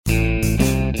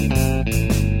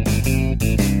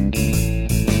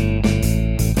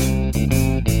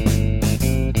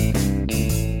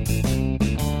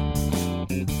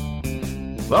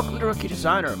Lucky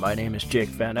Designer. My name is Jake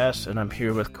Van Ness, and I'm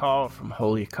here with Carl from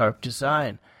Holy Carp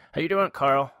Design. How you doing,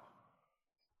 Carl?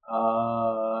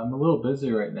 I'm a little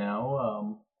busy right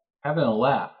now. Having a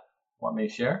laugh. Want me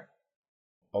to share?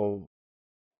 Oh,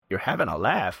 you're having a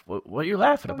laugh. What are you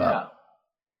laughing Oh, about?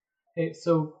 yeah. Hey,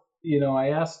 so, I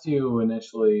asked you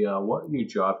initially what your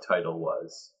job title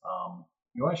was.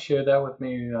 You want to share that with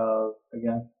me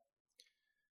again?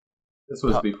 This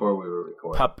was Pu- before we were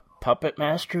recording. Puppet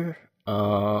master?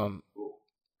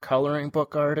 Coloring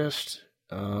book artist?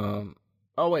 Oh,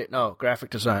 wait, no, graphic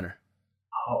designer.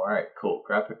 Oh, all right, cool.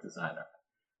 Graphic designer.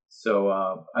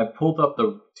 So I pulled up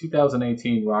the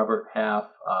 2018 Robert Half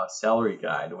salary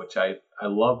guide, which I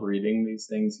love reading these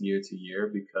things year to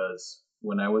year because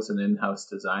when I was an in-house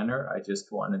designer, I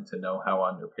just wanted to know how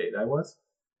underpaid I was.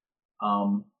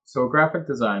 So a graphic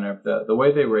designer, the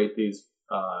way they rate these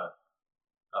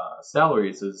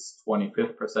salaries is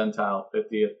 25th percentile,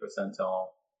 50th percentile,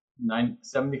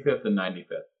 75th, and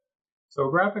 95th. So a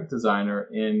graphic designer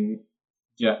in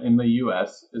the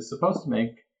U.S. is supposed to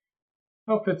make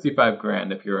about 55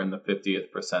 grand if you're in the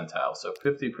 50th percentile. So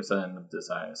 50% of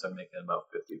designers are making about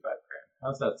 55 grand.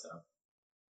 How's that sound?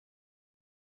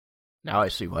 Now I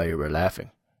see why you were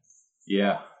laughing.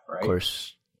 Yeah, right. Of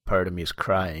course, part of me is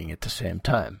crying at the same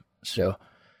time. So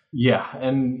yeah,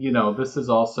 and this is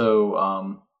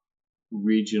also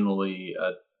regionally.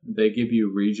 They give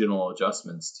you regional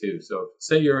adjustments too. So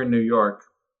say you're in New York,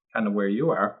 kind of where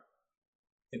you are.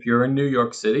 If you're in New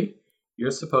York City, you're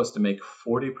supposed to make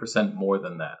 40% more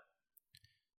than that.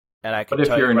 And I can but if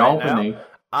tell you're you in right Albany, now,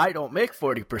 I don't make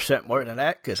 40% more than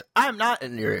that because I'm not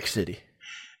in New York City.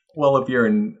 Well, if you're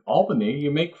in Albany,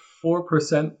 you make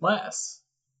 4% less.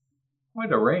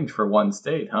 Quite a range for one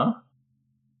state, huh?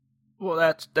 Well,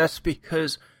 that's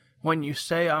because when you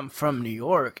say I'm from New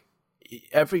York,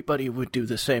 everybody would do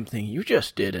the same thing you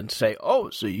just did and say, oh,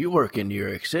 so you work in New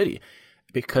York City.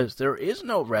 Because there is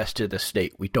no rest of the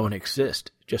state. We don't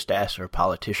exist. Just ask our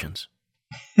politicians.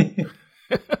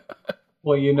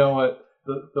 Well, you know what?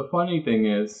 The funny thing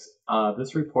is,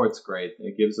 this report's great.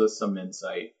 It gives us some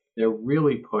insight. They're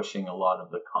really pushing a lot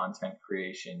of the content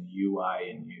creation, UI,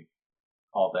 and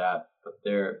all that. But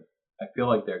I feel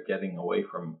like they're getting away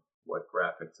from what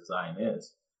graphic design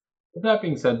is. But that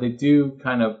being said, they do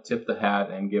kind of tip the hat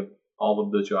and give all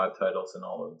of the job titles and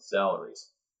all of the salaries.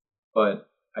 But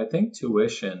I think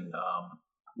tuition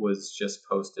was just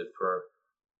posted for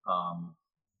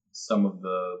some of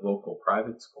the local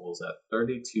private schools at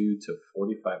 $32,000 to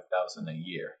 $45,000 a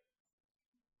year.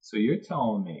 So you're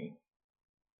telling me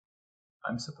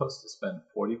I'm supposed to spend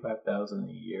 $45,000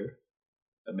 a year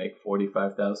to make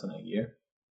 $45,000 a year?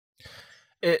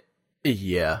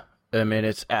 Yeah. I mean,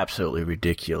 it's absolutely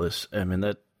ridiculous. I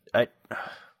mean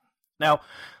now.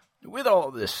 With all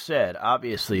this said,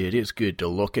 obviously it is good to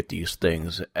look at these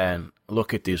things and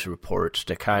look at these reports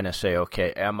to kind of say,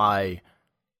 okay,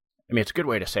 it's a good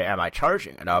way to say, am I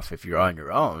charging enough if you're on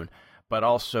your own? But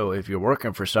also, if you're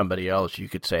working for somebody else, you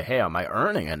could say, hey, am I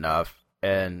earning enough?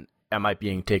 And am I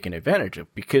being taken advantage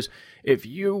of? Because if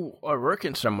you are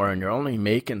working somewhere and you're only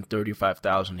making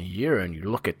 $35,000 a year and you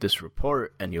look at this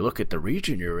report and you look at the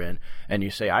region you're in and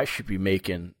you say, I should be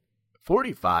making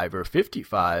 45 or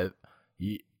 55,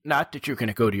 not that you're going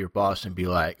to go to your boss and be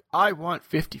like, I want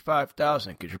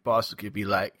 55,000, because your boss is going to be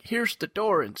like, here's the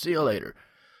door and see you later.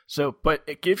 So, but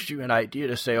it gives you an idea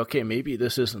to say, okay, maybe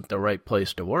this isn't the right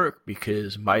place to work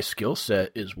because my skill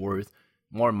set is worth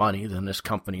more money than this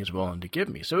company is willing to give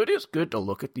me. So it is good to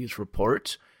look at these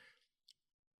reports,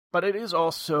 but it is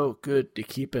also good to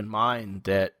keep in mind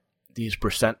that these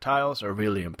percentiles are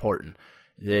really important.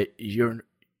 That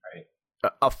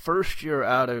a first year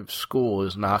out of school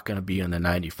is not going to be in the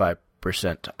 95%,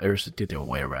 or is it the other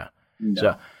way around? No.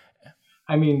 So,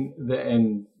 I mean,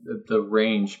 the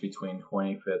range between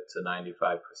 25th to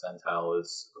 95 percentile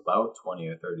is about 20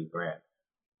 or 30 grand.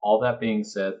 All that being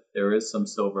said, there is some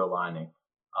silver lining.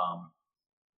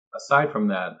 Aside from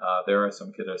that, there are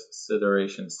some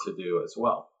considerations to do as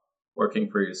well.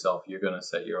 Working for yourself, you're going to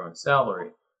set your own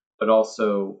salary. But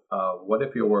also, what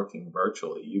if you're working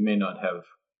virtually? You may not have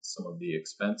some of the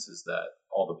expenses that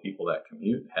all the people that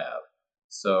commute have.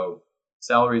 So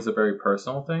salary is a very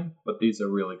personal thing, but these are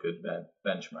really good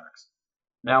benchmarks.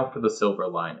 Now for the silver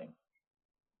lining,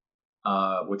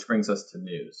 which brings us to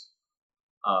news.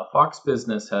 Fox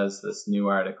Business has this new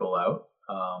article out,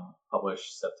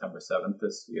 published September 7th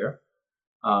this year.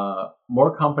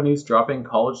 More companies dropping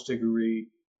college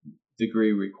degree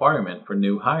requirement for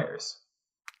new hires.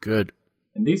 Good.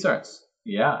 And these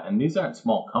aren't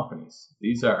small companies.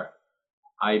 These are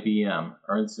IBM,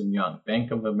 Ernst & Young,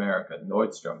 Bank of America,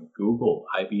 Nordstrom, Google,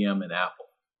 IBM, and Apple.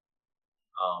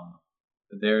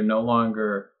 they're no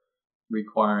longer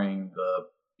requiring the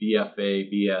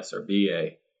BFA, BS, or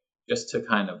BA just to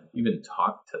kind of even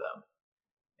talk to them.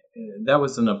 That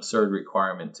was an absurd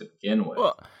requirement to begin with.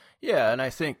 Well, yeah, and I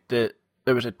think that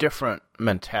there was a different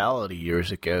mentality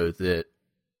years ago that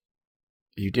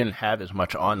you didn't have as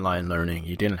much online learning.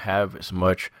 You didn't have as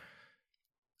much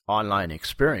online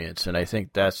experience. And I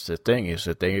think that's the thing, is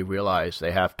that they realize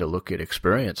they have to look at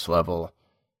experience level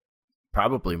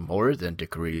probably more than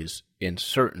degrees in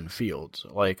certain fields.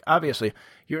 Like, obviously,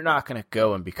 you're not going to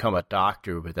go and become a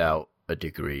doctor without a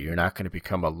degree. You're not going to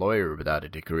become a lawyer without a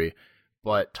degree.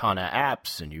 But ton of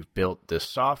apps, and you've built this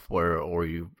software, or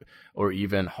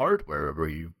even hardware, where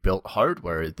you've built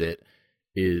hardware that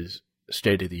is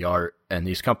state of the art, and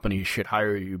these companies should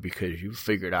hire you because you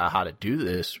figured out how to do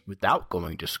this without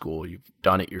going to school. You've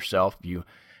done it yourself. You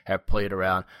have played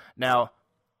around. Now,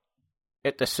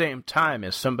 at the same time,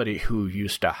 as somebody who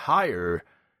used to hire,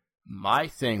 my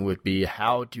thing would be,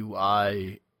 how do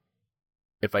I,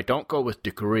 if I don't go with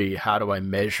degree, how do I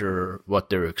measure what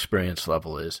their experience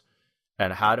level is?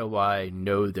 And how do I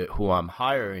know that who I'm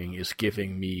hiring is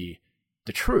giving me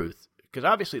the truth? Because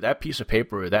obviously that piece of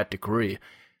paper or that degree,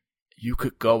 you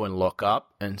could go and look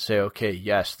up and say, okay,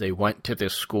 yes, they went to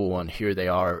this school and here they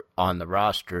are on the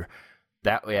roster.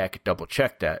 That way I could double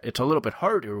check that. It's a little bit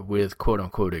harder with quote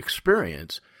unquote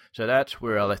experience. So that's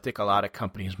where I think a lot of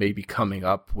companies may be coming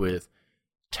up with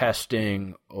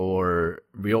testing or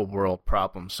real world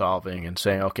problem solving and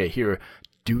saying, okay, here,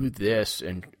 do this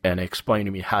and explain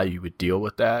to me how you would deal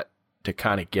with that, to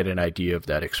kind of get an idea of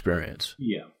that experience.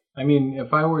 Yeah. I mean,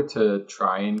 if I were to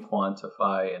try and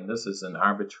quantify, and this is an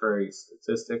arbitrary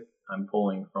statistic I'm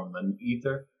pulling from the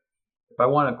ether, if I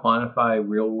want to quantify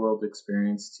real world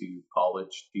experience to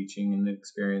college teaching and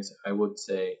experience, I would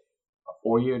say a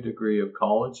 4-year degree of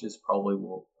college is probably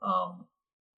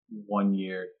 1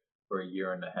 year or a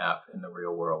year and a half in the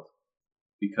real world.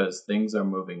 Because things are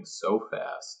moving so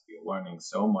fast, you're learning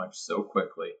so much so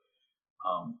quickly.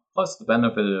 Plus the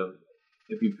benefit of,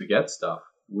 if you forget stuff,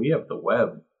 we have the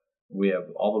web. We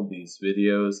have all of these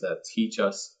videos that teach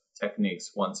us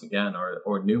techniques once again,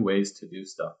 or new ways to do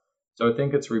stuff. So I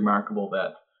think it's remarkable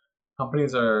that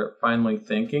companies are finally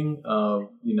thinking of,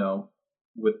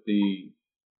 with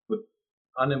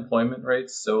unemployment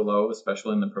rates so low,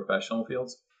 especially in the professional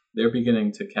fields, they're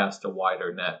beginning to cast a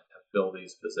wider net to fill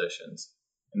these positions.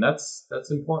 And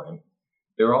that's important.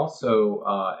 They're also,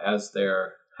 as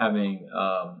they're having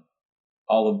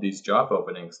all of these job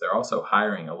openings, they're also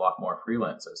hiring a lot more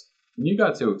freelancers. And you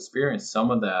got to experience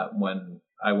some of that when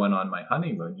I went on my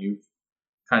honeymoon. You've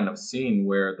kind of seen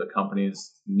where the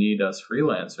companies need us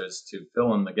freelancers to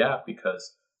fill in the gap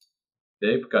because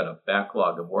they've got a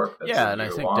backlog of work that's and I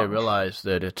think long. They realize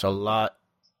that it's a lot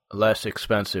less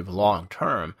expensive long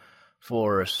term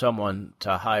for someone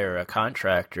to hire a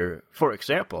contractor. For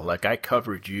example, like I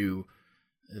covered you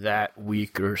that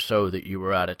week or so that you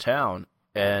were out of town,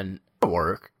 and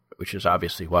work, which is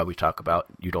obviously why we talk about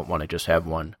you don't want to just have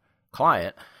one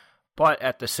client. But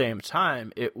at the same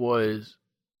time, it was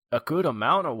a good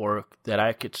amount of work that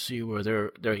I could see where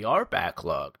they are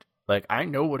backlogged. Like, I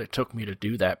know what it took me to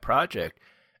do that project.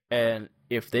 And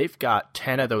if they've got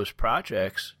 10 of those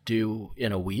projects due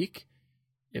in a week,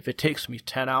 if it takes me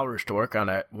 10 hours to work on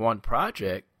that one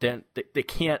project, then they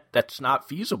can't, that's not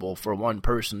feasible for one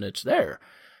person that's there.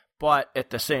 But at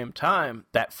the same time,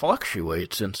 that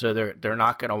fluctuates. And so they're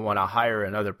not going to want to hire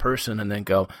another person and then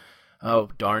go, oh,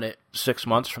 darn it, 6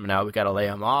 months from now, we got to lay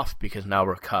them off because now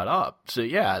we're caught up. So,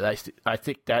 yeah, I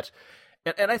think that's,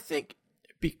 and I think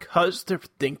because they're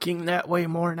thinking that way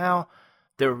more now,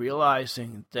 they're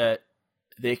realizing that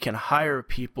they can hire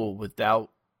people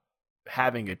without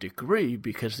having a degree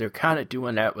because they're kind of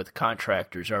doing that with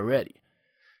contractors already.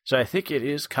 So I think it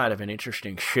is kind of an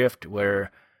interesting shift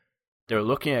where they're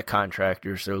looking at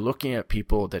contractors, they're looking at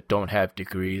people that don't have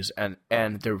degrees, and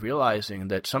they're realizing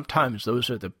that sometimes those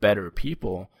are the better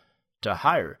people to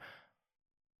hire.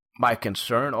 My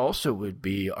concern also would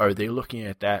be, are they looking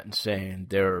at that and saying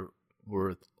they're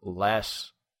worth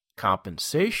less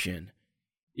compensation,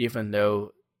 even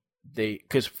though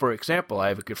because, for example, I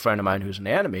have a good friend of mine who's an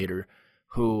animator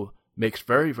who makes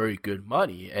very, very good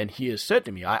money, and he has said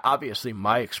to me, obviously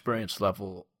my experience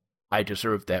level, I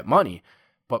deserve that money.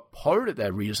 But part of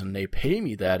that reason they pay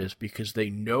me that is because they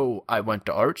know I went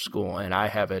to art school and I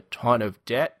have a ton of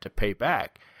debt to pay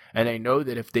back. And they know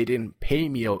that if they didn't pay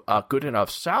me a good enough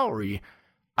salary,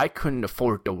 I couldn't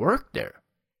afford to work there.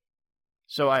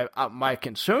 So my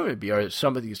concern would be, are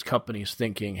some of these companies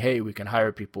thinking, hey, we can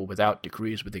hire people without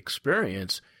degrees with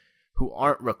experience who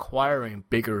aren't requiring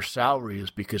bigger salaries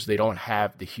because they don't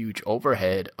have the huge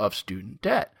overhead of student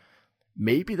debt.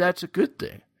 maybe that's a good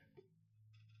thing.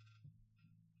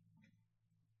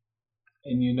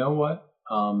 And you know what?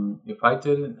 If I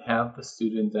didn't have the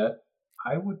student debt,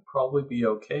 I would probably be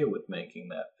okay with making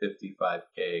that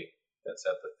 55K that's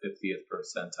at the 50th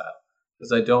percentile,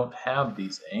 because I don't have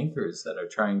these anchors that are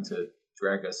trying to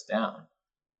drag us down.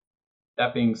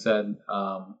 That being said,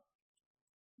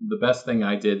 the best thing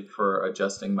I did for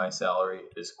adjusting my salary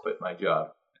is quit my job.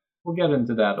 We'll get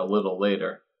into that a little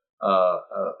later,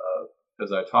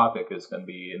 because our topic is going to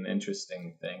be an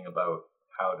interesting thing about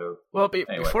how to. Well,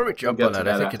 before we jump on that,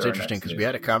 I think it's interesting because we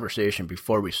had a conversation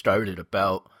before we started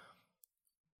about,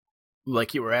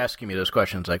 like, you were asking me those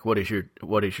questions, like what is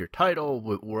your title,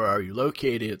 where are you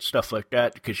located, stuff like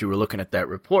that, because you were looking at that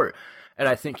report, and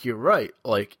I think you're right.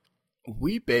 Like,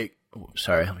 we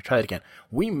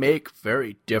make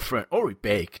very different, or we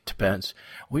bake, depends.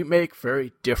 We make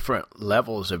very different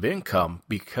levels of income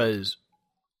because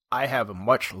I have a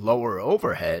much lower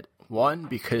overhead. One,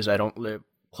 because I don't live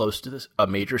close to a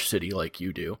major city like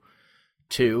you do.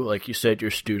 Two, like you said,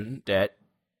 your student debt.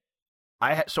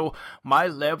 So my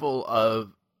level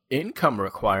of income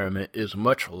requirement is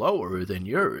much lower than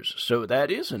yours. So that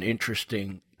is an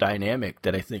interesting dynamic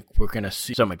that I think we're going to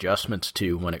see some adjustments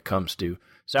to when it comes to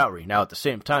salary. Now, at the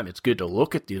same time, it's good to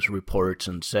look at these reports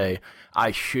and say,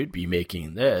 I should be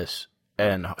making this,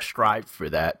 and strive for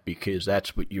that, because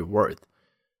that's what you're worth.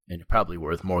 And you're probably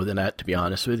worth more than that, to be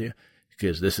honest with you,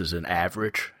 because this is an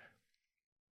average.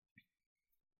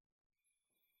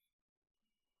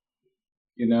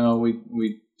 You know,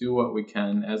 we do what we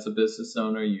can. As a business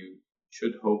owner, you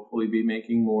should hopefully be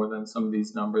making more than some of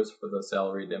these numbers for the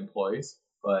salaried employees,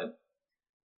 but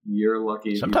you're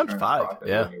lucky if sometimes you turn 5, a profit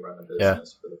yeah, when you run a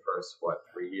business for the first,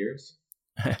 3 years?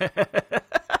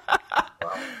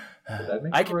 Wow.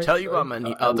 I can tell you I'm on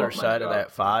the other side of that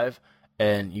 5,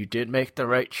 and you did make the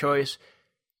right choice,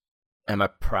 and my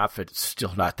profit is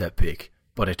still not that big,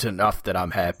 but it's enough that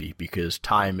I'm happy, because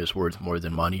time is worth more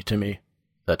than money to me.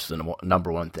 That's the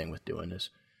number one thing with doing this.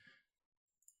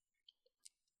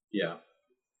 Yeah.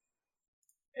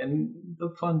 And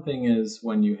the fun thing is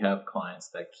when you have clients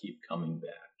that keep coming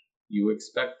back, you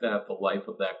expect that the life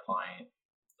of that client,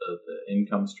 the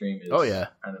income stream is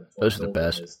kind of those are the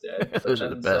best. Dead, those are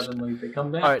the best. Suddenly they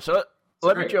come back. All right, so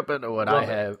let me jump into what I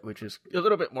have, which is a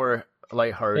little bit more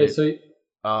lighthearted. Hey,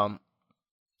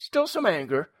 still some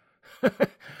anger,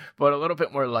 but a little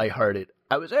bit more lighthearted.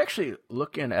 I was actually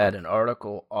looking at an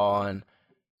article on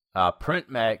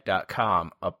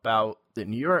printmag.com about the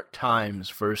New York Times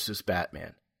versus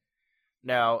Batman.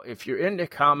 Now, if you're into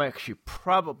comics, you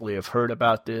probably have heard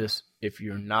about this. If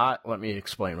you're not, let me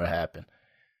explain what happened.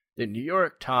 The New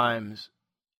York Times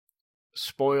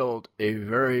spoiled a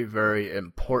very, very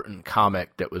important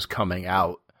comic that was coming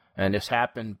out. And this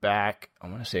happened back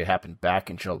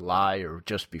in July or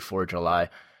just before July.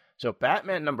 So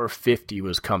Batman number 50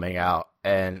 was coming out.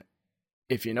 And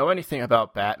if you know anything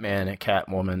about Batman and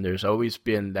Catwoman, there's always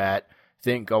been that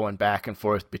thing going back and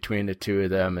forth between the two of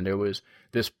them. And there was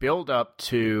this build up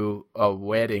to a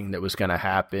wedding that was going to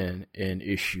happen in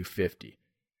issue 50.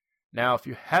 Now, if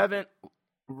you haven't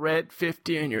read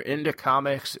 50 and you're into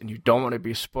comics and you don't want to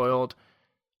be spoiled,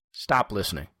 stop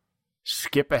listening.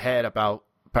 Skip ahead about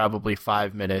probably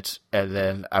 5 minutes, and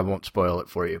then I won't spoil it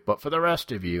for you. But for the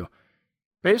rest of you,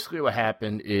 basically what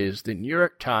happened is the New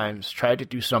York Times tried to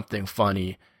do something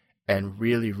funny and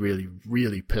really, really,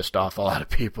 really pissed off a lot of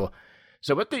people.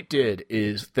 So what they did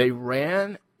is they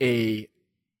ran a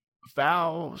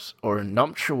vows or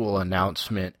nuptial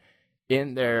announcement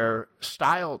in their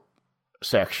style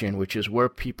section, which is where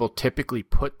people typically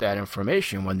put that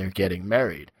information when they're getting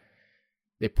married.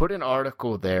 They put an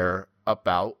article there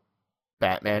about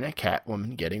Batman and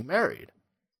Catwoman getting married.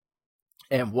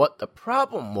 And what the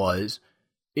problem was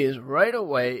is right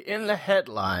away in the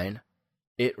headline,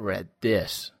 it read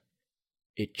this: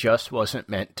 "It just wasn't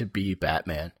meant to be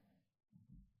Batman."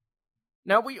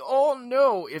 Now, we all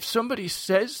know if somebody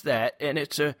says that and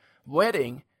it's a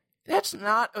wedding, that's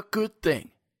not a good thing.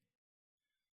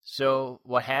 So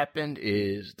what happened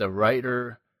is the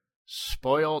writer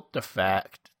spoiled the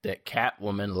fact that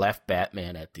Catwoman left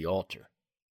Batman at the altar.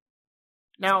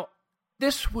 Now,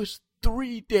 this was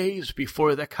 3 days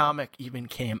before the comic even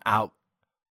came out.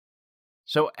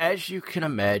 So as you can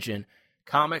imagine,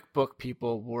 comic book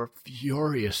people were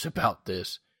furious about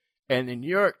this, and the New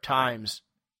York Times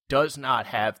does not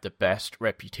have the best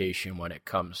reputation when it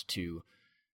comes to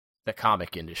the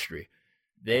comic industry.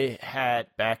 They had,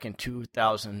 back in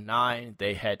 2009,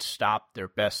 they had stopped their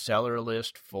bestseller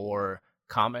list for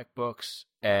comic books,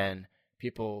 and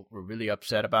people were really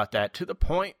upset about that, to the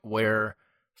point where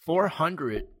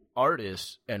 400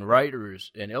 artists and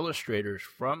writers and illustrators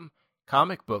from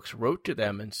comic books wrote to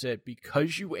them and said,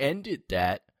 because you ended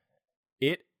that,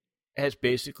 it has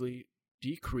basically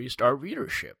decreased our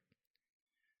readership.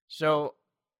 So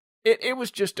it was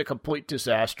just a complete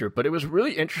disaster, but it was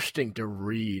really interesting to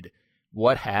read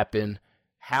what happened,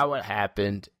 how it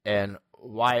happened, and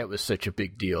why it was such a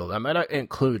big deal. I'm going to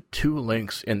include 2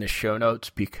 links in the show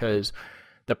notes because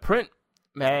the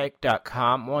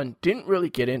printmag.com one didn't really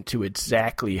get into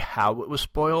exactly how it was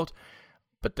spoiled,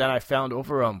 but then I found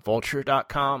over on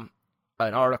vulture.com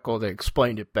an article that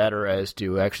explained it better as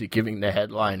to actually giving the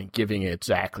headline and giving it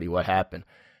exactly what happened.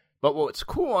 But what's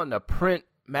cool on the print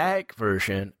mag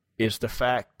version is the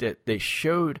fact that they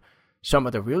showed some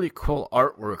of the really cool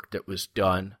artwork that was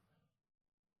done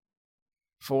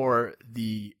for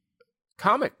the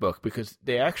comic book, because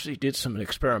they actually did some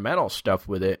experimental stuff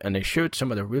with it and they showed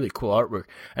some of the really cool artwork.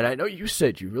 And I know you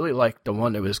said you really liked the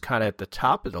one that was kind of at the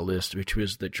top of the list, which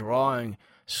was the drawing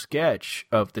sketch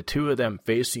of the 2 of them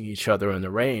facing each other in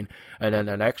the rain, and then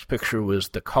the next picture was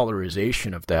the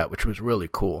colorization of that, which was really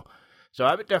cool. So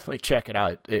I would definitely check it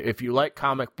out. If you like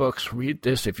comic books, read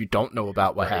this. If you don't know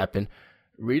about what happened,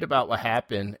 read about what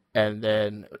happened, and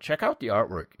then check out the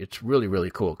artwork. It's really,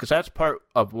 really cool, because that's part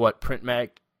of what Print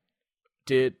Mag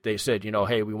did. They said,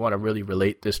 hey, we want to really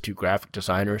relate this to graphic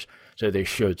designers, so they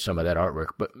showed some of that artwork.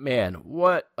 But man,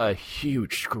 what a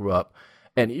huge screw up.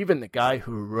 And even the guy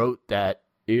who wrote that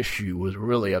issue was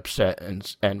really upset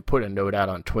and put a note out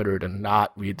on Twitter to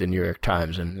not read the New York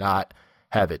Times and not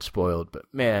have it spoiled. But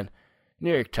man,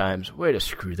 New York Times, way to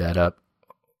screw that up.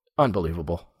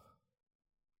 Unbelievable.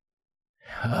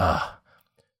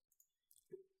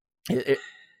 It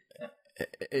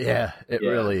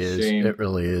really is. Shame. It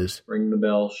really is. Ring the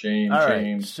bell, shame, All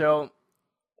shame. right, so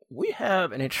we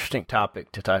have an interesting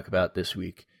topic to talk about this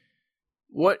week.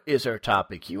 What is our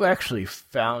topic? You actually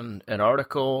found an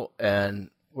article, and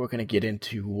we're going to get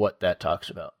into what that talks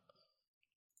about.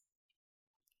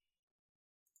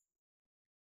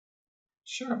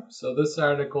 Sure. So this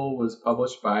article was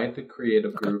published by the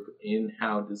creative group in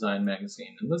How Design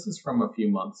Magazine, and this is from a few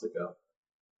months ago.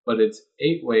 But it's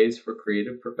 8 ways for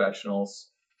creative professionals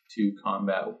to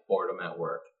combat boredom at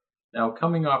work. Now,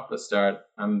 coming off the start,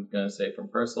 I'm going to say from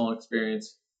personal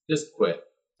experience, just quit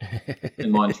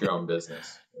and launch your own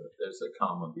business. There's a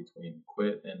comma between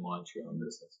quit and launch your own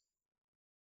business.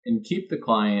 And keep the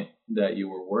client that you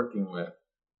were working with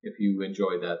if you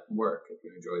enjoy that work, if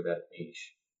you enjoy that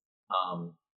niche.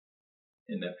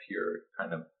 And if you're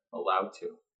kind of allowed to.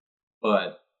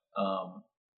 But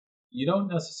you don't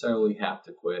necessarily have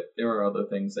to quit. There are other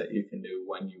things that you can do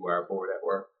when you are bored at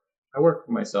work. I work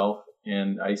for myself,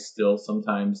 and I still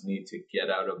sometimes need to get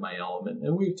out of my element.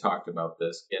 And we've talked about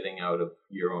this, getting out of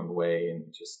your own way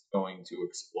and just going to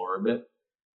explore a bit.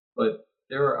 But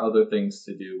there are other things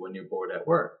to do when you're bored at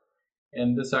work.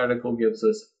 And this article gives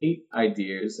us 8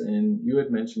 ideas, and you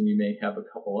had mentioned you may have a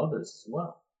couple others as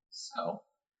well. So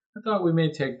I thought we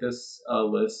may take this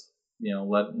list,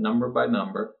 let number by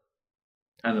number,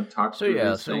 kind of talk through these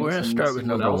things. So we're going to start with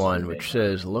number 1, which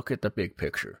says, look at the big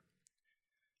picture.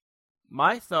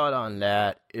 My thought on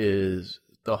that is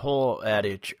the whole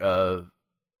adage of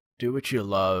do what you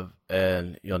love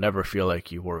and you'll never feel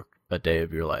like you work a day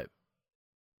of your life.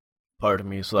 Part of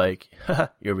me is like,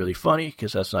 you're really funny,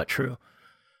 because that's not true.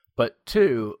 But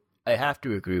 2, I have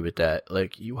to agree with that.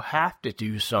 Like, you have to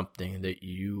do something that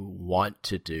you want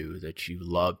to do, that you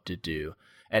love to do.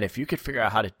 And if you could figure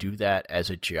out how to do that as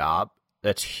a job,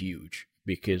 that's huge,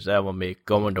 because that will make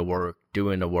going to work,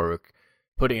 doing the work,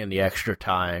 putting in the extra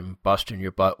time, busting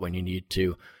your butt when you need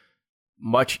to,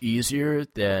 much easier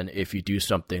than if you do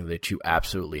something that you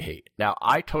absolutely hate. Now,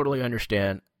 I totally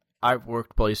understand. I've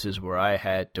worked places where I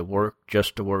had to work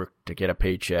just to work, to get a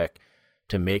paycheck,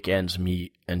 to make ends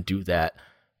meet and do that.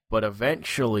 But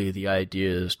eventually the idea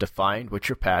is to find what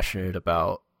you're passionate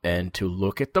about and to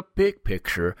look at the big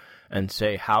picture and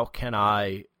say, how can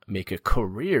I make a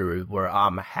career where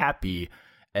I'm happy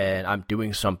and I'm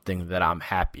doing something that I'm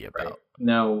happy about? Right.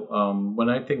 Now, when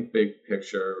I think big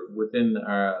picture, within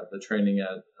the training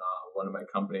at one of my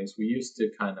companies, we used to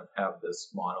kind of have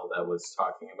this model that was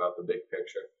talking about the big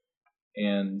picture.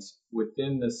 And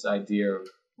within this idea of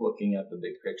looking at the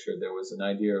big picture, there was an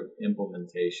idea of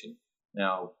implementation.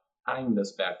 Now, tying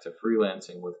this back to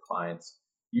freelancing with clients,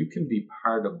 you can be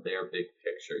part of their big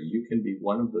picture. You can be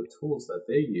one of the tools that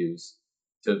they use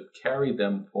to carry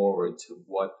them forward to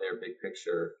what their big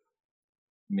picture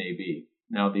may be.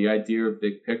 Now, the idea of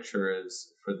big picture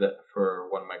is for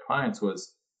one of my clients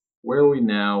was, where are we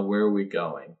now? Where are we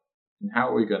going? And how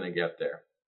are we going to get there?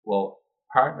 Well,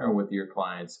 partner with your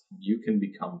clients. You can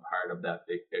become part of that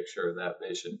big picture, that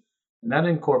vision. And that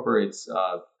incorporates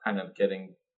kind of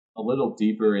getting a little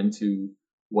deeper into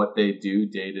what they do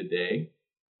day to day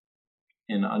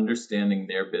and understanding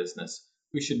their business.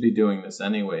 We should be doing this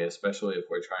anyway, especially if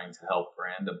we're trying to help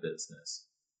brand a business.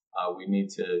 We need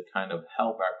to kind of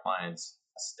help our clients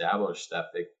establish that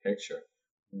big picture.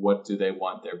 What do they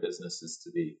want their businesses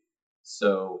to be?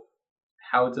 So,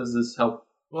 how does this help?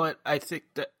 Well, I think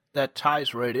that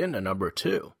ties right into number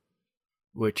 2,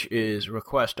 which is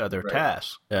request other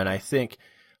tasks. And I think,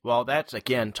 well, that's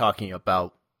again talking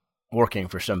about working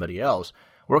for somebody else.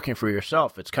 Working for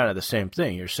yourself, it's kind of the same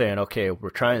thing. You're saying, okay, we're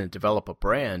trying to develop a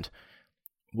brand.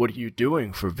 What are you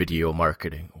doing for video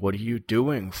marketing? What are you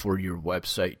doing for your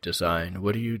website design?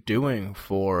 What are you doing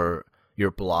for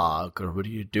your blog? Or what are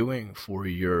you doing for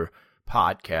your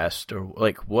podcast? Or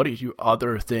like, what are you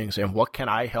other things? And what can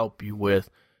I help you with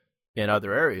in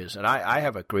other areas? And I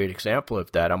have a great example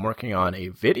of that. I'm working on a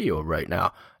video right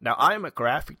now. Now, I'm a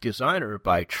graphic designer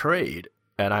by trade,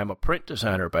 and I'm a print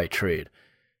designer by trade.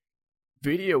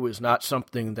 Video is not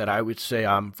something that I would say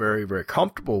I'm very, very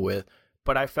comfortable with,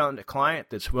 but I found a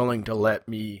client that's willing to let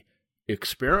me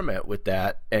experiment with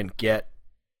that and get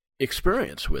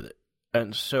experience with it.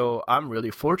 And so I'm really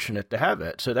fortunate to have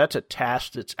it. So that's a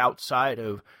task that's outside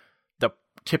of the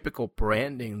typical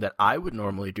branding that I would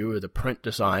normally do, or the print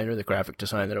design or the graphic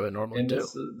design that I would normally do.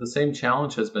 The same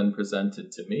challenge has been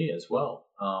presented to me as well.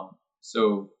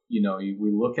 So,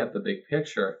 we look at the big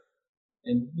picture.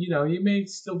 And, you may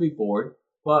still be bored,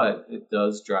 but it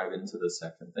does drive into the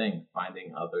second thing,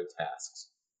 finding other tasks.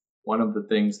 One of the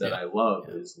things that I love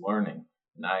is learning.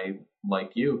 And I,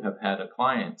 like you, have had a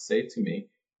client say to me,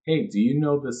 hey, do you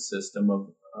know the system of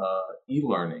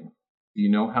e-learning? Do you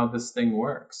know how this thing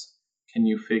works? Can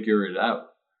you figure it out?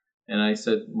 And I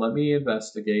said, let me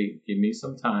investigate, give me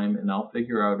some time, and I'll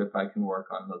figure out if I can work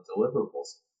on the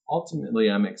deliverables. Ultimately,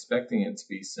 I'm expecting it to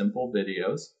be simple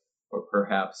videos, or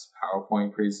perhaps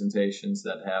PowerPoint presentations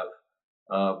that have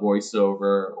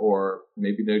voiceover, or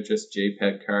maybe they're just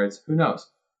JPEG cards. Who knows?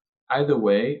 Either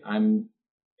way,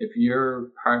 if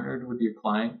you're partnered with your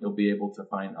client, you'll be able to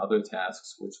find other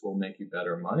tasks which will make you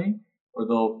better money, or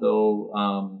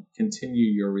they'll continue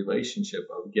your relationship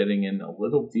of getting in a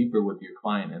little deeper with your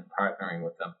client and partnering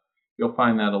with them. You'll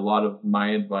find that a lot of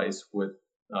my advice with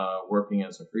working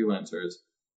as a freelancer is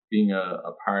being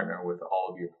a partner with all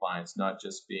of your clients, not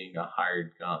just being a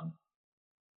hired gun.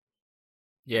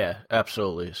 Yeah,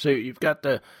 absolutely. So you've got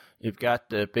the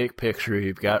big picture.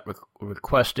 You've got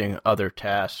requesting other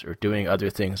tasks or doing other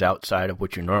things outside of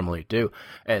what you normally do,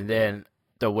 and then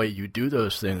the way you do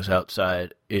those things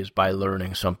outside is by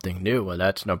learning something new, and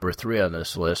that's number 3 on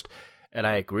this list. And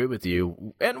I agree with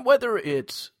you. And whether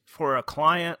it's for a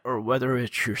client or whether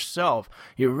it's yourself,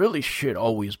 you really should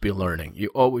always be learning. You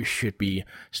always should be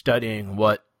studying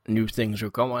what new things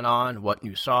are going on, what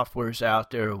new software's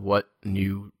out there, what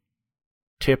new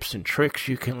tips and tricks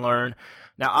you can learn.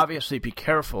 Now, obviously, be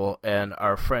careful, and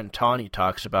our friend Tawny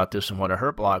talks about this in one of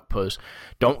her blog posts.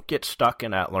 Don't get stuck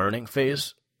in that learning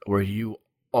phase where you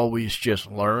always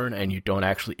just learn and you don't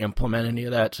actually implement any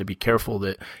of that. So be careful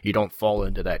that you don't fall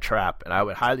into that trap. And I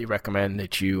would highly recommend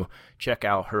that you check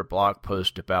out her blog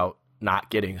post about not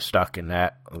getting stuck in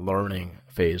that learning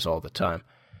phase all the time.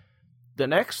 The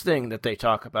next thing that they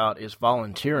talk about is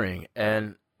volunteering.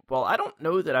 And, well, I don't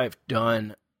know that I've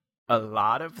done a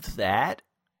lot of that.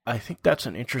 I think that's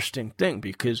an interesting thing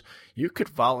because you could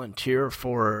volunteer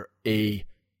for a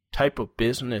type of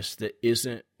business that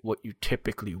isn't what you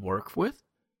typically work with.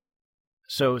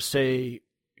 So say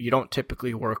you don't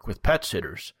typically work with pet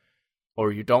sitters,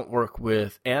 or you don't work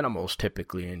with animals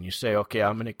typically, and you say, okay,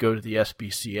 I'm going to go to the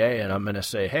SPCA and I'm going to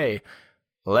say, hey,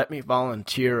 let me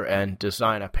volunteer and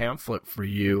design a pamphlet for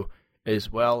you,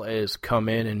 as well as come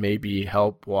in and maybe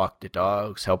help walk the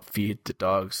dogs, help feed the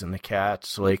dogs and the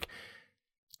cats. Like,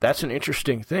 that's an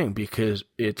interesting thing because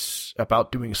it's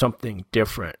about doing something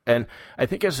different. And I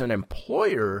think as an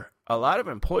employer, a lot of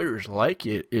employers like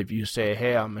it if you say,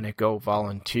 hey, I'm going to go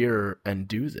volunteer and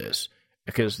do this.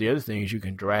 Because the other thing is you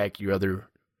can drag your other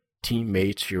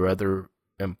teammates, your other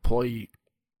employees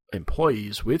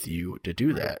with you to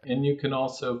do that. And you can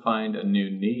also find a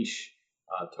new niche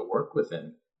to work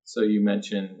within. So you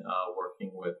mentioned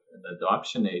working with an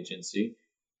adoption agency.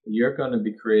 You're going to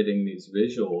be creating these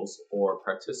visuals or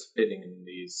participating in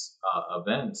these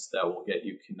events that will get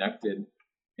you connected.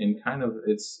 And kind of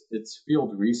it's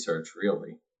field research,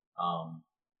 really.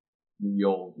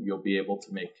 You'll be able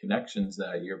to make connections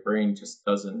that your brain just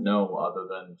doesn't know other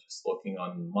than just looking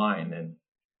online. And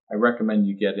I recommend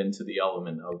you get into the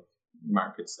element of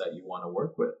markets that you want to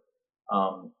work with.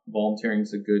 Volunteering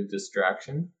is a good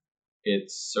distraction.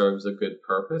 it serves a good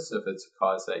purpose if it's a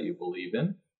cause that you believe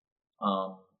in.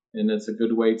 And it's a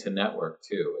good way to network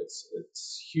too.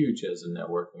 It's huge as a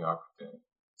networking opportunity.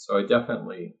 So I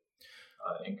definitely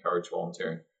encourage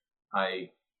volunteering. I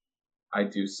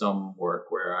do some work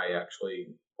where I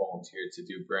actually volunteer to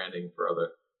do branding for other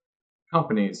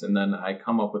companies, and then I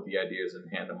come up with the ideas and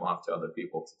hand them off to other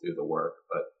people to do the work.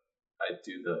 But I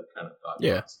do the kind of thought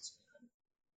process.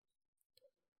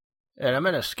 And I'm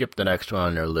going to skip the next one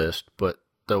on their list, but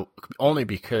only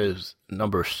because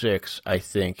number 6, I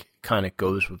think, kind of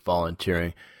goes with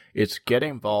volunteering. It's get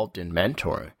involved in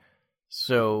mentoring.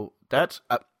 So that's,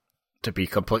 to be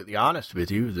completely honest with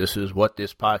you, this is what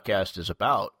this podcast is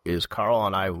about, is Carl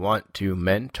and I want to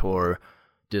mentor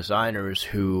designers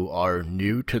who are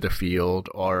new to the field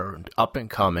or up and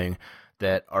coming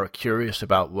that are curious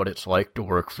about what it's like to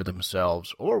work for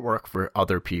themselves or work for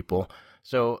other people.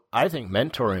 So I think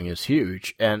mentoring is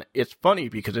huge, and it's funny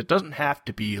because it doesn't have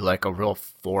to be like a real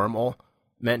formal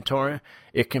mentoring.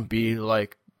 It can be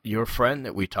like your friend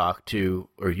that we talk to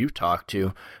or you talk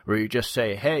to, where you just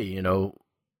say, hey,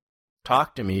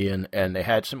 talk to me, and they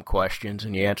had some questions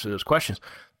and you answer those questions.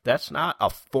 That's not a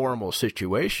formal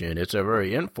situation. It's a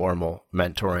very informal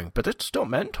mentoring, but it's still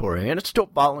mentoring and it's still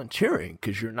volunteering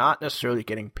because you're not necessarily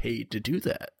getting paid to do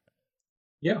that.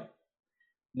 Yeah.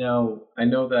 Now, I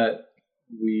know that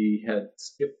we had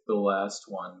skipped the last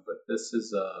one, but this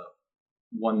is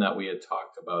one that we had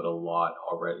talked about a lot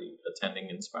already, attending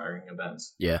inspiring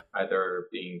events. Yeah. Either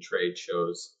being trade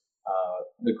shows.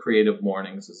 The creative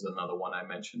mornings is another one I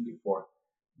mentioned before.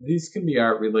 These can be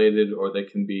art related, or they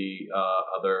can be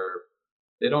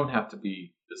they don't have to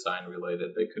be design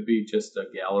related. They could be just a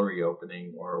gallery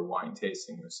opening or a wine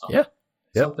tasting or something. Yeah.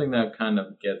 Yep. Something that kind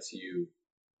of gets you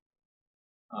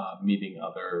meeting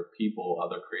other people,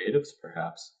 other creatives,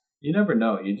 perhaps. You never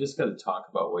know. You just got to talk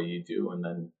about what you do, and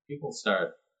then people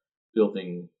start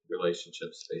building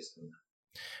relationships based on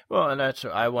that. Well, and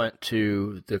I went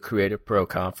to the Creative Pro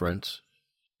conference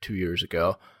 2 years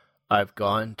ago. I've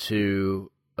gone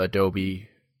to Adobe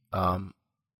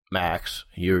Max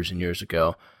years and years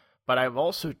ago, but I've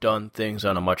also done things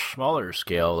on a much smaller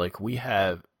scale. Like we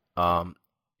have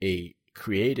a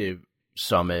creative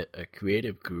summit, a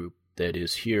creative group that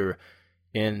is here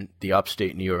in the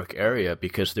upstate New York area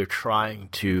because they're trying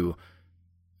to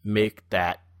make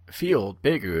that field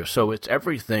bigger. So it's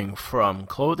everything from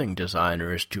clothing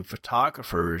designers to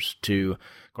photographers to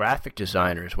graphic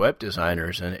designers, web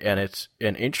designers, and it's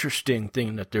an interesting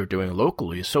thing that they're doing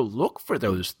locally. So look for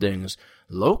those things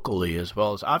locally, as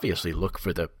well as obviously look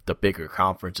for the bigger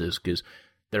conferences because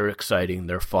they're exciting,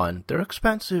 they're fun, they're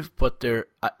expensive, but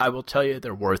I will tell you,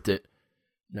 they're worth it.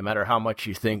 No matter how much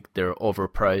you think they're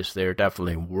overpriced, they're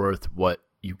definitely worth what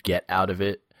you get out of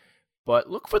it. But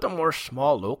look for the more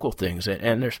small local things.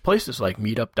 And there's places like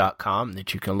meetup.com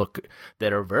that you can look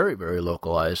that are very, very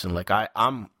localized. And like I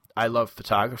love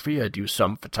photography. I do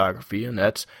some photography, and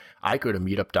I go to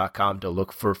meetup.com to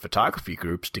look for photography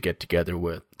groups to get together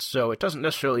with. So it doesn't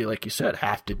necessarily, like you said,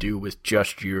 have to do with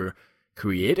just your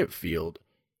creative field.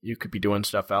 You could be doing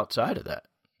stuff outside of that.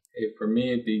 Hey, for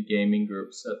me, it'd be gaming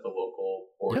groups at the local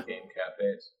board game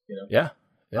cafes. Yeah.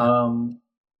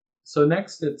 So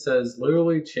next it says,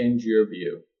 literally change your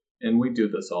view. And we do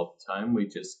this all the time. We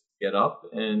just get up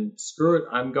and screw it,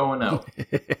 I'm going out.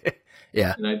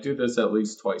 Yeah. And I do this at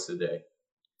least twice a day.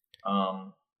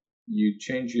 You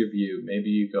change your view. Maybe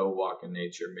you go walk in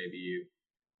nature. Maybe you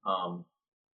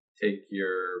take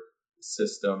your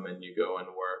system and you go and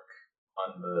work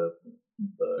on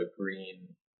the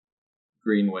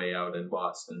Greenway out in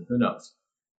Boston. Who knows?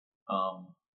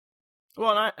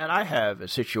 Well, and I have a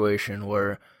situation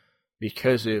where,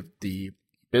 because of the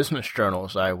business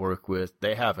journals I work with,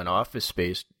 they have an office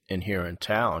space in here in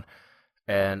town,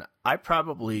 and I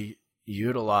probably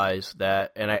utilize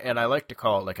that, and I like to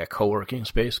call it like a co-working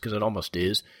space because it almost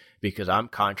is, because I'm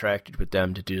contracted with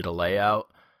them to do the layout.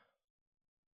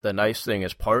 The nice thing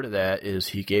as part of that is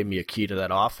he gave me a key to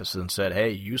that office and said,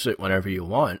 hey, use it whenever you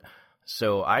want.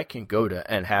 So I can go to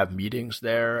and have meetings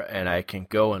there, and I can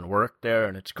go and work there,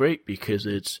 and it's great because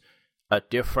it's a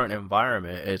different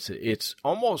environment. It's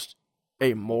almost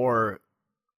a more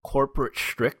corporate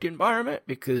strict environment,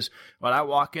 because when I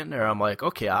walk in there, I'm like,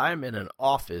 okay, I'm in an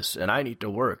office and I need to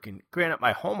work. And granted,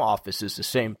 my home office is the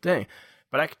same thing,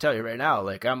 but I can tell you right now,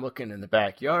 like I'm looking in the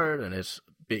backyard and it's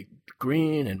big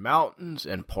green and mountains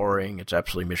and pouring. It's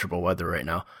absolutely miserable weather right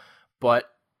now, but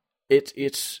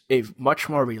it's a much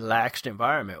more relaxed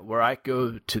environment. Where I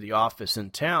go to the office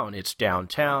in town, it's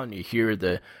downtown. You hear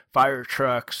the fire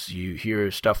trucks, you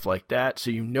hear stuff like that, so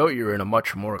you know you're in a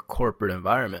much more corporate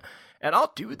environment. And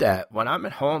I'll do that when I'm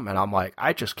at home and I'm like,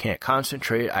 I just can't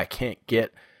concentrate. I can't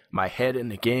get my head in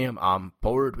the game. I'm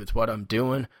bored with what I'm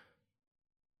doing.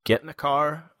 Get in the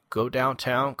car, go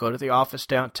downtown, go to the office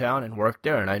downtown and work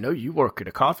there. And I know you work at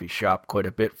a coffee shop quite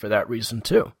a bit for that reason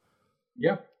too.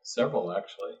 Yeah, several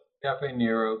actually. Cafe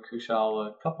Nero,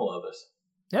 Kushala, a couple others.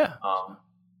 Yeah.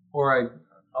 Or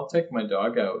I'll take my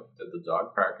dog out to the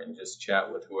dog park and just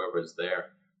chat with whoever's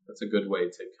there. That's a good way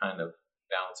to kind of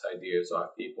bounce ideas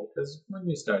off people, because when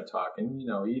you start talking,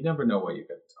 you never know what you're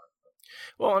going to talk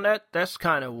about. Well, and that's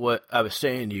kind of what I was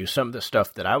saying to you. Some of the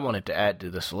stuff that I wanted to add to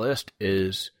this list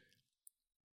is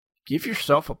give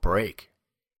yourself a break.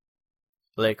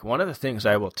 Like, one of the things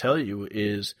I will tell you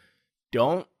is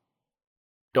don't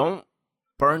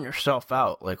burn yourself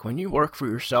out. Like, when you work for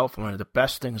yourself, one of the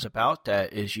best things about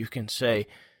that is you can say,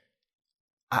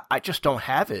 I just don't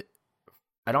have it.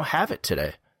 I don't have it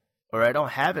today. Or I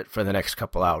don't have it for the next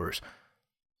couple hours.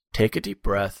 Take a deep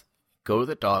breath, go to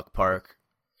the dog park,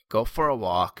 go for a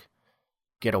walk,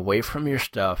 get away from your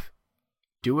stuff,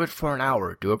 do it for an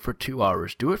hour, do it for 2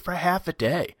 hours, do it for half a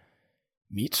day.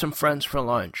 Meet some friends for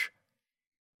lunch.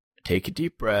 Take a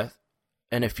deep breath,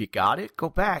 and if you got it, go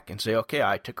back and say, okay,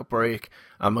 I took a break,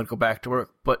 I'm going to go back to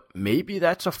work. But maybe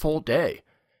that's a full day.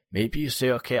 Maybe you say,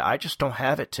 okay, I just don't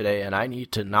have it today, and I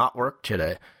need to not work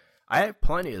today. I have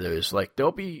plenty of those. Like,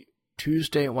 there'll be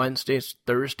Tuesday, Wednesdays,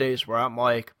 Thursdays where I'm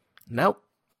like, nope,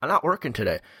 I'm not working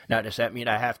today. Now, does that mean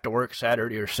I have to work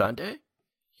Saturday or Sunday?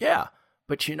 Yeah,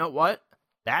 but you know what?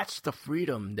 That's the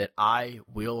freedom that I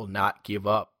will not give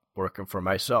up working for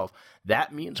myself.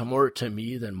 That means more to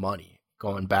me than money,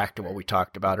 going back to what we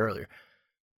talked about earlier.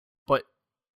 But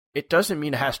it doesn't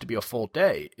mean it has to be a full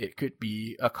day. It could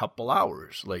be a couple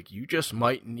hours. Like, you just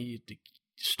might need to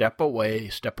step away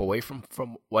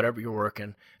from whatever you're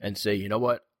working and say, you know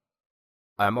what?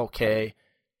 I'm okay.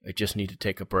 I just need to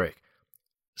take a break.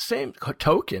 Same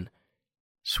token,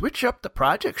 switch up the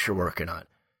projects you're working on.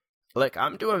 Like,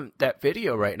 I'm doing that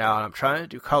video right now, and I'm trying to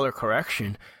do color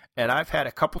correction, and I've had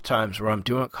a couple times where I'm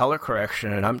doing color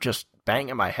correction, and I'm just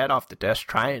banging my head off the desk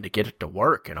trying to get it to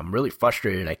work, and I'm really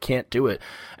frustrated, and I can't do it.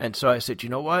 And so I said, you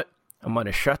know what? I'm going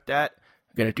to shut that.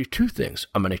 I'm going to do two things.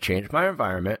 I'm going to change my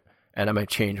environment, and I'm going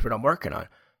to change what I'm working on.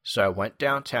 So I went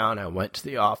downtown, I went to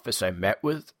the office, I met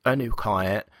with a new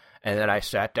client, and then I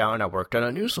sat down and I worked on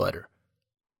a newsletter.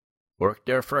 Worked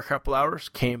there for a couple hours,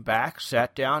 came back,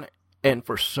 sat down, and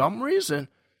for some reason,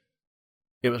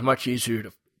 it was much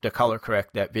easier to color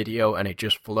correct that video, and it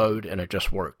just flowed and it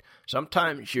just worked.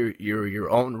 Sometimes you're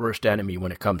your own worst enemy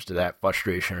when it comes to that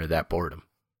frustration or that boredom.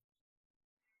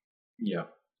 Yeah,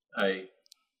 I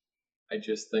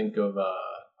just think of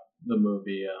the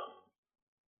movie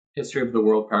History of the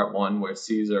World Part 1, where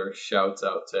Caesar shouts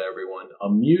out to everyone, "A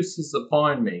muse is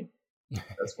upon me."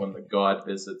 That's when the god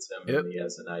visits him and he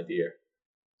has an idea.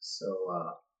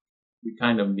 So we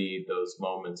kind of need those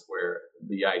moments where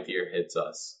the idea hits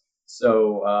us.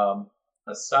 So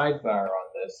a sidebar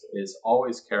on this is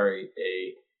always carry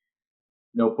a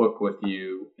notebook with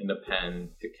you and a pen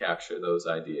to capture those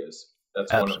ideas.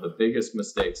 That's Absolutely. One of the biggest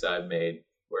mistakes I've made,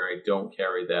 where I don't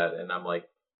carry that, and I'm like,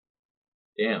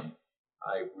 damn,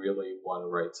 I really want to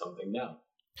write something down.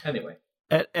 Anyway.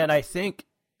 And I think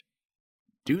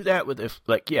do that with,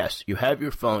 yes, you have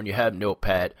your phone, you have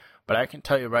Notepad, but I can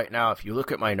tell you right now, if you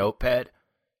look at my Notepad,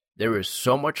 there is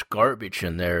so much garbage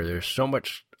in there. There's so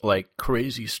much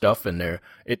crazy stuff in there.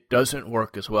 It doesn't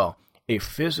work as well. A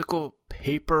physical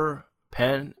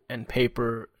pen and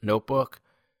paper notebook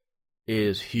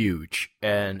is huge,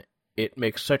 and it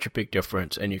makes such a big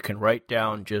difference. And you can write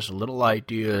down just little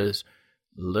ideas,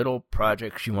 little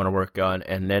projects you want to work on,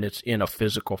 and then it's in a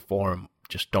physical form.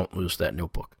 Just don't lose that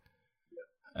notebook.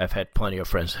 I've had plenty of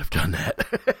friends that have done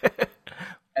that.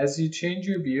 As you change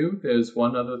your view, there's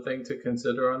one other thing to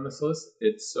consider on this list.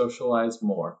 It's socialize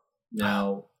more.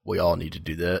 Now, we all need to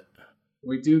do that.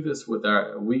 We do this with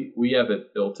we have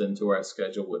it built into our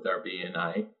schedule with our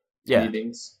BNI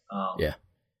meetings.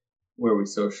 Where we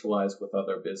socialize with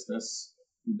other business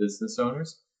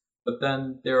owners. But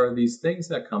then there are these things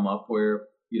that come up where,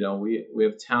 we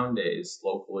have town days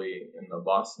locally in the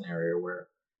Boston area where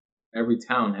every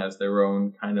town has their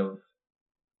own kind of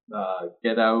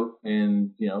get out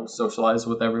and, socialize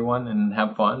with everyone and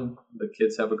have fun. The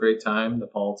kids have a great time. The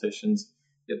politicians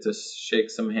get to shake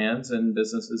some hands and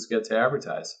businesses get to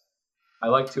advertise. I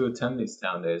like to attend these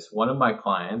town days. One of my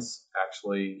clients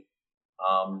actually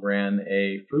ran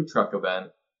a food truck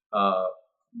event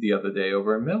the other day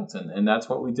over in Middleton, and that's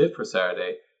what we did for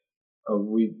Saturday.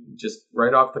 We just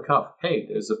right off the cuff, hey,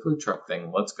 there's a food truck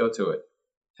thing, let's go to it.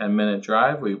 10-minute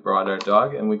drive. We brought our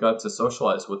dog, and we got to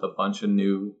socialize with a bunch of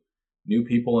new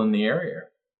people in the area,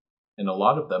 and a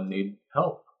lot of them need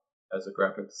help as a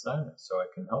graphic designer, so I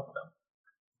can help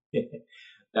them.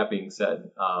 That being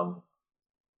said,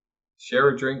 share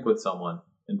a drink with someone,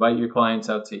 invite your clients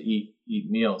out to eat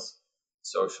meals,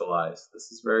 socialize.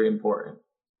 This is very important.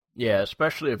 Yeah,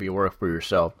 especially if you work for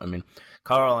yourself. I mean,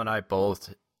 Carl and I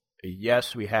both,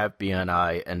 yes, we have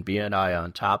BNI, and BNI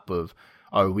on top of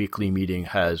our weekly meeting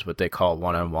has what they call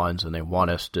one-on-ones, and they want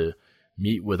us to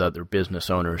meet with other business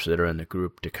owners that are in the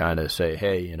group to kind of say,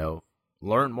 hey,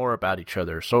 learn more about each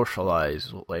other,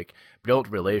 socialize, like build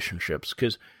relationships,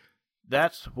 because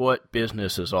that's what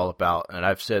business is all about. And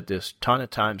I've said this a ton of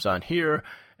times on here,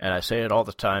 and I say it all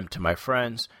the time to my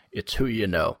friends, it's who you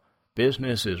know.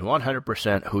 Business is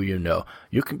 100% who you know.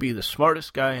 You can be the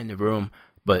smartest guy in the room,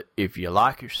 but if you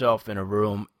lock yourself in a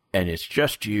room and it's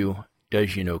just you,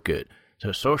 does you no good.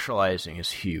 So socializing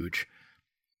is huge.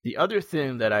 The other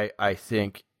thing that I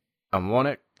think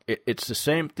it's the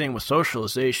same thing with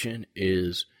socialization,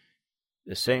 is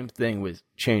the same thing with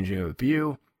changing a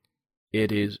view.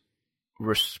 It is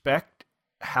respect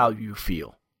how you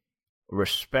feel.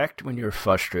 Respect when you're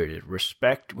frustrated.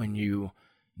 Respect when you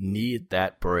need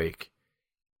that break.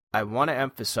 I want to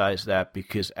emphasize that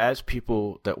because as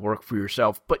people that work for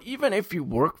yourself, but even if you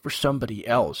work for somebody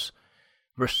else,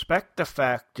 respect the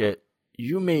fact that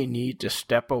you may need to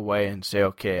step away and say,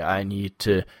 okay, I need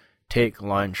to take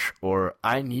lunch, or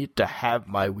I need to have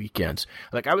my weekends.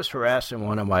 Like I was harassing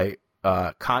one of my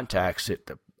contacts at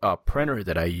the printer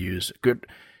that I use, good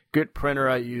printer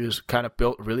I use, kind of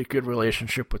built a really good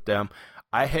relationship with them.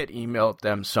 I had emailed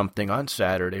them something on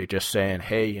Saturday just saying,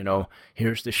 hey,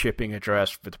 here's the shipping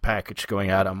address for the package going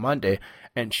out on Monday.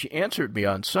 And she answered me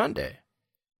on Sunday.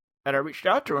 And I reached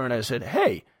out to her and I said,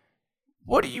 hey,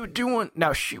 what are you doing?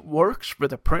 Now, she works for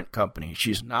the print company.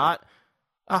 She's not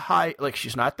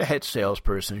she's not the head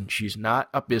salesperson. She's not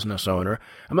a business owner.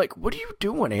 I'm like, what are you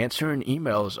doing answering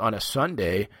emails on a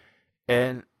Sunday?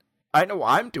 And I know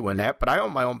I'm doing that, but I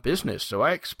own my own business, so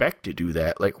I expect to do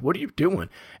that. Like, what are you doing?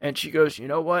 And she goes, you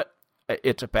know what?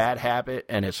 It's a bad habit,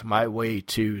 and it's my way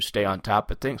to stay on top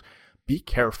of things. Be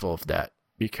careful of that.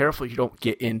 Be careful you don't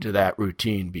get into that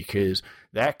routine, because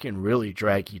that can really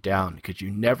drag you down, because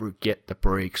you never get the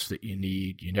breaks that you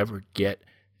need. You never get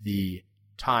the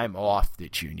time off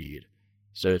that you need.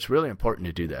 So it's really important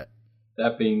to do that.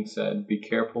 That being said, be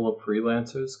careful of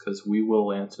freelancers, because we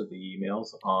will answer the emails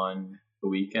on the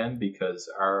weekend because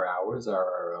our hours are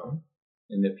our own.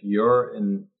 And if you're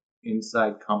an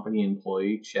inside company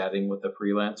employee chatting with a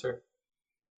freelancer,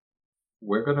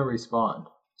 we're going to respond.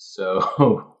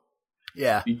 So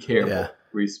yeah, be careful. Yeah.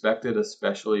 Respect it,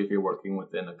 especially if you're working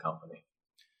within a company.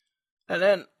 And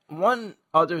then one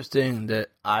other thing that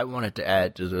I wanted to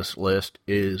add to this list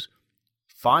is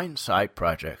find side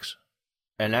projects.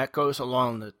 And that goes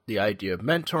along the idea of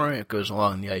mentoring. It goes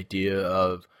along the idea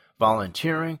of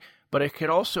volunteering. But it could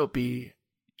also be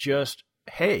just,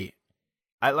 hey,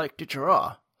 I like to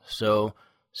draw. So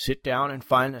sit down and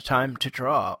find the time to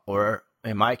draw. Or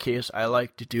in my case, I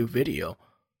like to do video.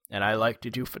 And I like to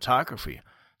do photography.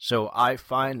 So I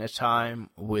find the time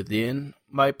within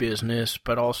my business,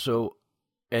 but also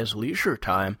as leisure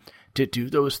time, to do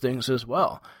those things as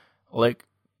well. Like,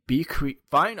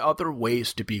 find other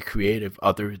ways to be creative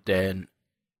other than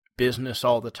business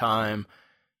all the time,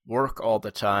 work all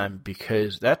the time,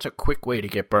 because that's a quick way to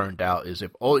get burned out, is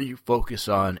if all you focus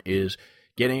on is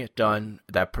getting it done,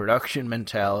 that production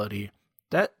mentality,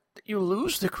 that you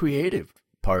lose the creative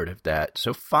part of that.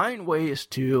 So find ways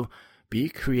to be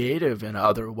creative in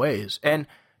other ways and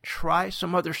try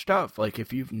some other stuff. Like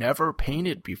if you've never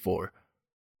painted before,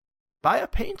 buy a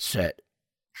paint set,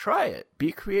 try it,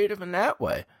 be creative in that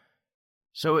way.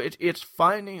 So it's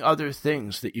finding other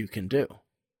things that you can do.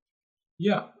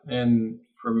 Yeah, and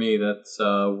for me, that's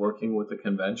working with a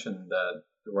convention that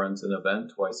runs an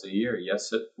event twice a year.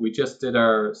 Yes, we just did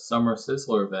our Summer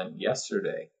Sizzler event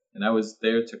yesterday, and I was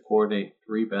there to coordinate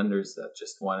 3 vendors that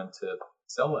just wanted to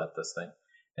sell at this thing.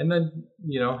 And then,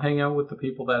 hang out with the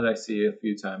people that I see a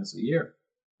few times a year.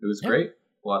 It was great,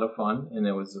 a lot of fun, and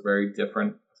it was a very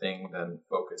different thing than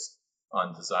focused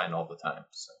on design all the time.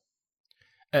 So.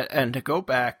 And to go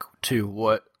back to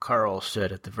what Carl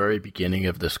said at the very beginning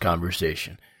of this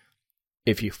conversation,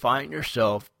 if you find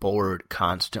yourself bored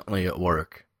constantly at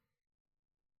work,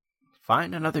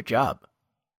 find another job.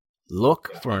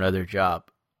 Look for another job.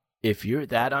 If you're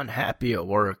that unhappy at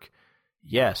work,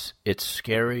 yes, it's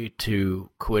scary to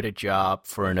quit a job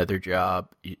for another job.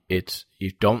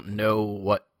 You don't know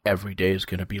what every day is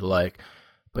going to be like,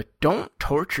 but don't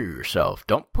torture yourself.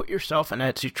 Don't put yourself in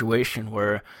that situation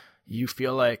where you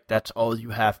feel like that's all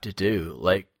you have to do.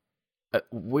 Like,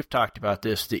 we've talked about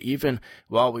this, that even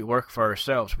while we work for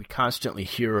ourselves, we constantly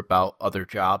hear about other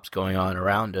jobs going on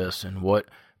around us and what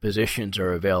positions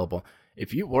are available.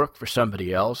 If you work for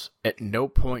somebody else, at no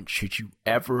point should you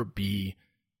ever be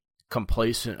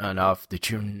complacent enough that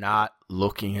you're not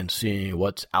looking and seeing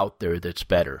what's out there that's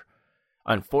better.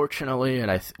 Unfortunately,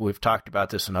 and we've talked about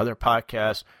this in other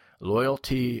podcasts,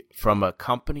 loyalty from a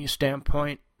company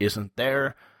standpoint isn't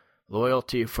there.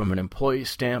 Loyalty from an employee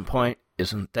standpoint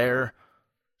isn't there.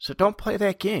 So don't play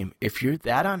that game. If you're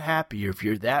that unhappy or if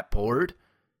you're that bored,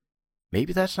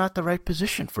 maybe that's not the right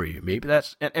position for you. Maybe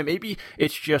and maybe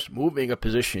it's just moving a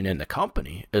position in the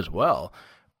company as well.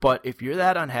 But if you're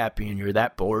that unhappy and you're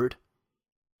that bored,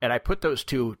 and I put those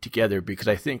two together because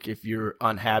I think if you're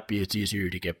unhappy, it's easier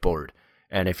to get bored.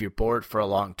 And if you're bored for a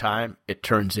long time, it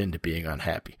turns into being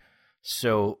unhappy.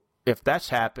 So if that's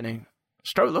happening,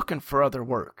 start looking for other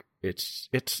work.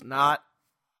 It's not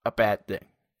a bad thing.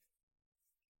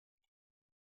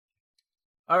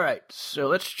 All right, so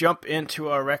let's jump into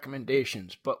our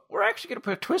recommendations, but we're actually going to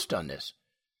put a twist on this.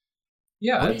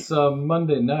 Yeah, it's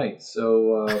Monday night,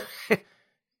 so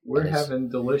we're having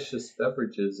delicious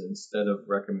beverages instead of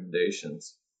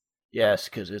recommendations. Yes,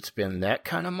 because it's been that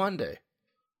kind of Monday.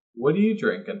 What are you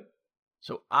drinking?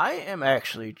 So I am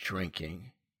actually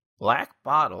drinking Black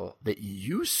Bottle that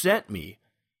you sent me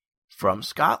from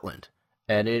Scotland,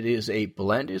 and it is a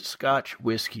blended Scotch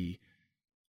whiskey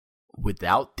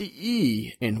without the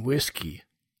E in whiskey,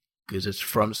 because it's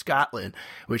from Scotland,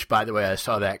 which, by the way, I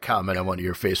saw that comment on one of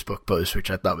your Facebook posts,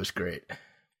 which I thought was great.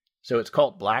 So it's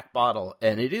called Black Bottle,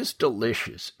 and it is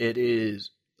delicious. It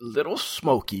is a little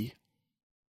smoky,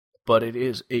 but it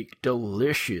is a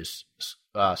delicious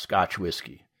Scotch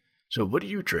whiskey. So what are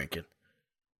you drinking?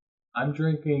 I'm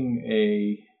drinking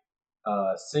a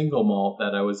single malt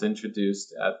that I was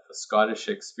introduced at the Scottish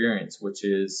Experience, which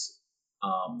is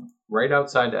right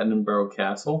outside Edinburgh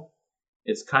Castle.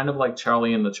 It's kind of like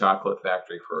Charlie and the Chocolate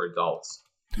Factory for adults.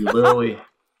 You literally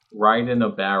ride in a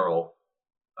barrel,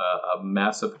 a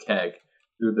massive keg,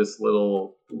 through this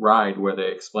little ride where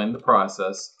they explain the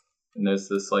process, and there's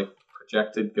this like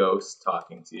projected ghost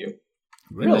talking to you.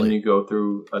 Really? And then you go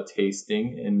through a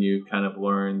tasting and you kind of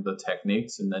learn the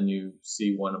techniques, and then you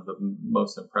see one of the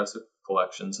most impressive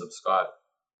collections of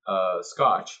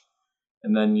Scotch.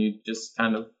 And then you just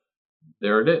kind of,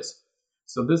 there it is.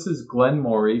 So this is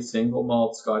Glenmorangie single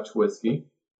malt Scotch whiskey,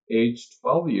 aged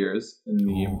 12 years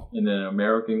in an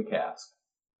American cask.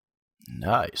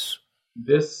 Nice.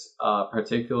 This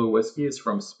particular whiskey is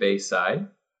from Speyside,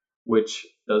 which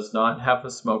does not have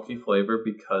a smoky flavor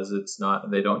because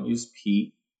they don't use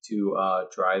peat to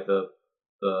dry the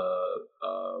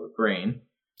grain.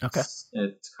 Okay.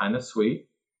 It's kind of sweet,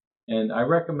 and I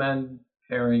recommend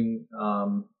pairing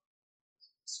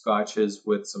scotches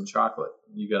with some chocolate.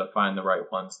 You got to find the right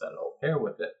ones that'll pair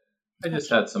with it. I just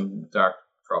had some dark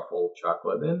truffle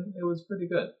chocolate, and it was pretty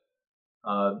good.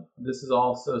 This is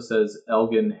also says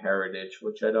Elgin Heritage,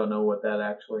 which I don't know what that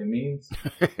actually means,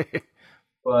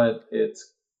 but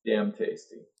it's damn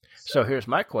tasty. So here's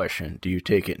my question. Do you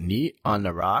take it neat on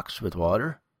the rocks with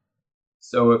water?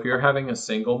 So if you're having a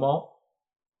single malt,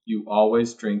 you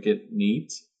always drink it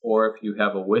neat, or if you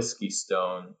have a whiskey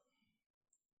stone,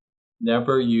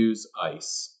 never use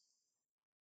ice.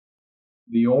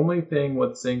 The only thing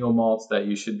with single malts that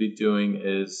you should be doing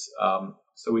is,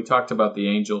 so we talked about the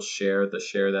Angel's Share, the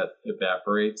share that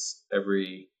evaporates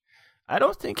every... I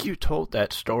don't think you told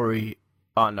that story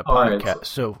on the podcast. Right,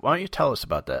 so why don't you tell us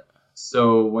about that?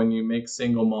 So when you make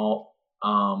single malt,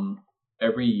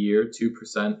 every year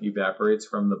 2% evaporates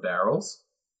from the barrels.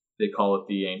 They call it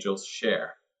the Angel's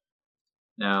Share.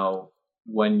 Now,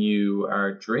 when you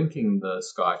are drinking the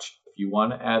scotch, if you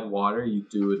want to add water, you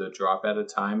do it a drop at a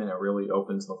time, and it really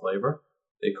opens the flavor.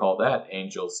 They call that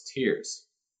Angel's Tears.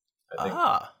 I think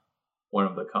one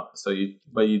of the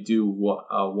you do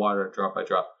water drop by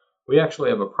drop. We actually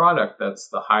have a product that's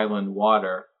the Highland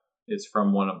water. It's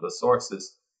from one of the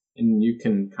sources, and you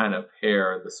can kind of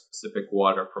pair the specific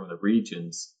water from the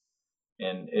regions,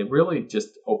 and it really just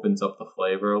opens up the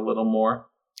flavor a little more.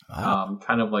 Wow.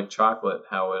 Kind of like chocolate,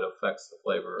 how it affects the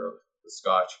flavor of the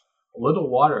scotch. A little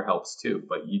water helps too,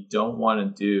 but you don't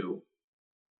want to do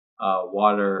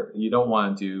water. You don't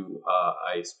want to do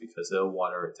ice because it'll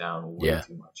water it down way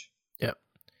too much. Yep.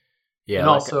 Yeah. And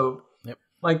also,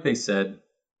 like they said,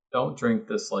 don't drink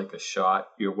this like a shot.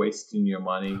 You're wasting your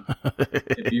money.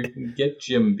 If you can get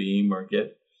Jim Beam or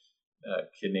get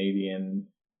Canadian,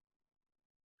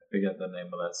 I forget the name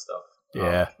of that stuff.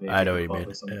 Yeah, I know what you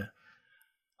mean. Yeah.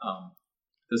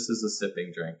 This is a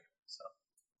sipping drink. So,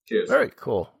 cheers. Very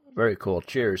cool. Very cool.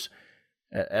 Cheers.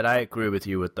 And I agree with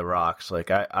you with the rocks.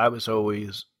 Like I was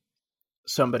always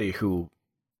somebody who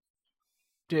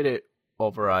did it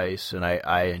over ice, and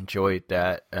I enjoyed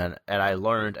that, and I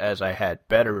learned as I had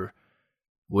better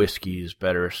whiskeys,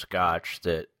 better scotch,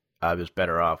 that I was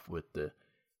better off with the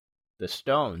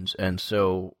Stones. And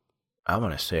so I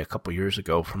want to say a couple years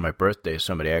ago for my birthday,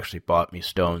 somebody actually bought me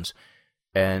Stones,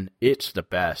 and it's the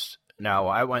best. Now,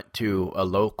 I went to a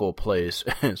local place.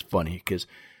 It's funny because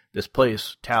this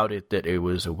place touted that it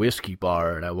was a whiskey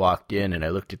bar, and I walked in and I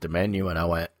looked at the menu and I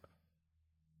went,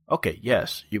 okay,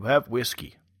 yes, you have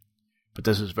whiskey. But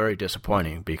this is very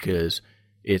disappointing because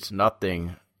it's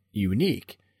nothing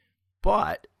unique.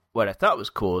 But what I thought was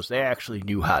cool is they actually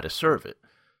knew how to serve it.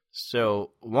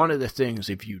 So one of the things,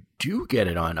 if you do get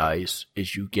it on ice,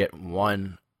 is you get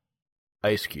one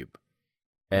ice cube.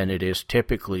 And it is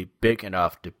typically big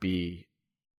enough to be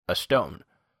a stone.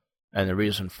 And the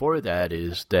reason for that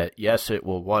is that, yes, it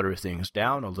will water things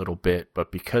down a little bit, but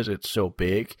because it's so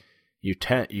big, you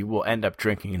will end up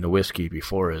drinking the whiskey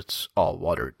before it's all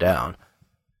watered down.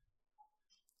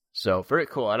 So very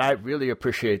cool, and I really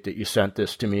appreciate that you sent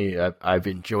this to me. I've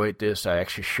enjoyed this. I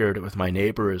actually shared it with my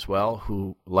neighbor as well,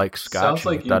 who likes scotch. Sounds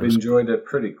like you've enjoyed it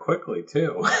pretty quickly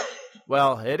too.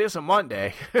 Well, it is a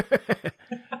Monday.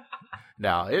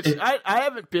 No, I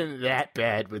haven't been that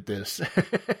bad with this.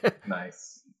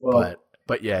 Nice. Well,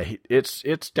 but yeah,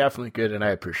 it's definitely good, and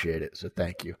I appreciate it. So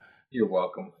thank you. You're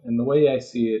welcome. And the way I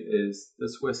see it is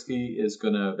this whiskey is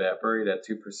going to evaporate at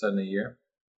 2% a year.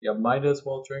 You might as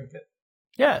well drink it.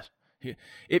 Yes.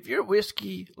 If your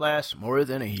whiskey lasts more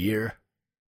than a year,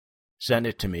 send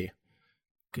it to me,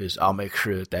 because I'll make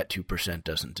sure that 2%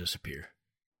 doesn't disappear.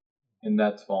 And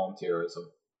that's volunteerism.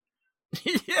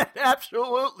 Yeah,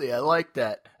 absolutely. I like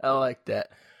that.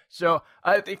 So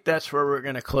I think that's where we're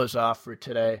going to close off for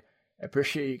today. I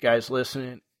appreciate you guys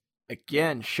listening.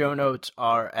 Again, show notes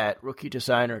are at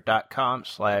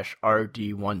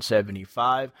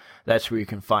rookiedesigner.com/RD175. That's where you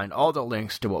can find all the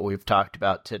links to what we've talked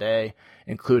about today,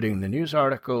 including the news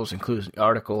articles, including the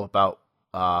article about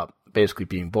basically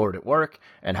being bored at work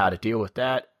and how to deal with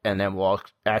that. And then we'll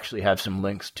actually have some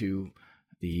links to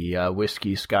the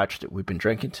whiskey scotch that we've been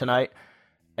drinking tonight.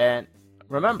 And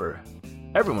remember,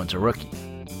 everyone's a rookie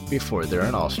before they're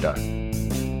an all-star.